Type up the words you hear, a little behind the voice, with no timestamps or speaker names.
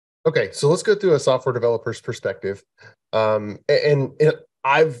Okay, so let's go through a software developer's perspective. I've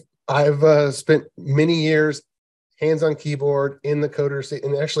spent many years hands on keyboard in the coder seat,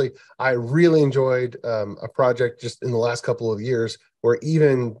 and actually, I really enjoyed a project just in the last couple of years, where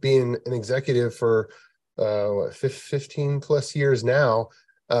even being an executive for 15 plus years now,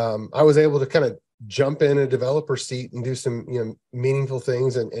 I was able to kind of jump in a developer seat and do some meaningful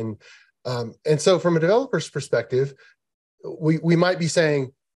things, and so from a developer's perspective, we might be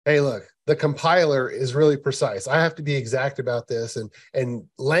saying, hey, look, the compiler is really precise. I have to be exact about this, and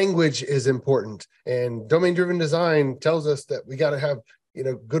language is important. And domain driven design tells us that we got to have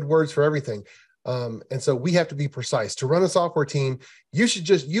good words for everything. And so we have to be precise. To run a software team,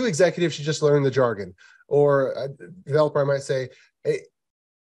 you executives should just learn the jargon. Or a developer might say, hey,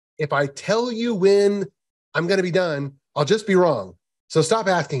 if I tell you when I'm going to be done, I'll just be wrong. So stop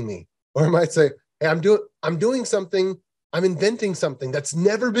asking me. Or I might say, hey, I'm doing something. I'm inventing something that's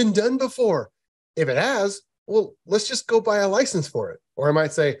never been done before. If it has, well, let's just go buy a license for it. Or I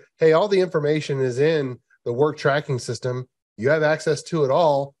might say, hey, all the information is in the work tracking system. You have access to it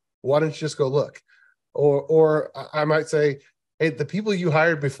all. Why don't you just go look? Or I might say, hey, the people you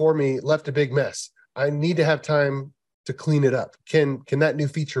hired before me left a big mess. I need to have time to clean it up. Can that new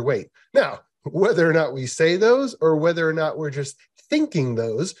feature wait? Now, whether or not we say those or whether or not we're just thinking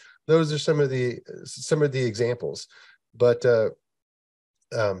those are some of the examples. But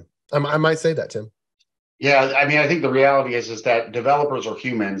I might say that, Tim. Yeah, I mean, I think the reality is that developers are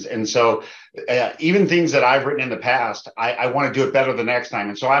humans, and so even things that I've written in the past, I want to do it better the next time,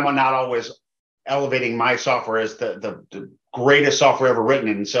 and so I'm not always elevating my software as the greatest software ever written.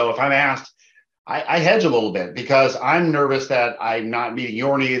 And so if I'm asked, I hedge a little bit because I'm nervous that I'm not meeting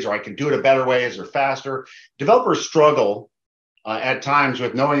your needs, or I can do it a better ways or faster. Developers struggle at times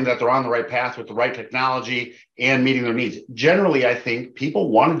with knowing that they're on the right path with the right technology and meeting their needs. Generally, I think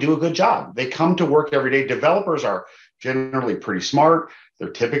people want to do a good job. They come to work every day. Developers are generally pretty smart. They're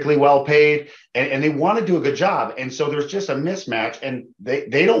typically well paid, and they want to do a good job. And so there's just a mismatch, and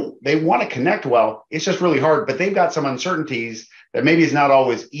they want to connect well. It's just really hard, but they've got some uncertainties that maybe is not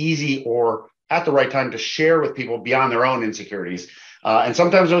always easy or at the right time to share with people beyond their own insecurities. And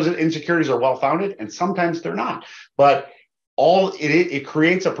sometimes those insecurities are well founded, and sometimes they're not. But it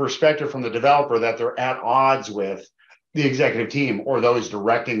creates a perspective from the developer that they're at odds with the executive team or those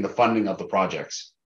directing the funding of the projects.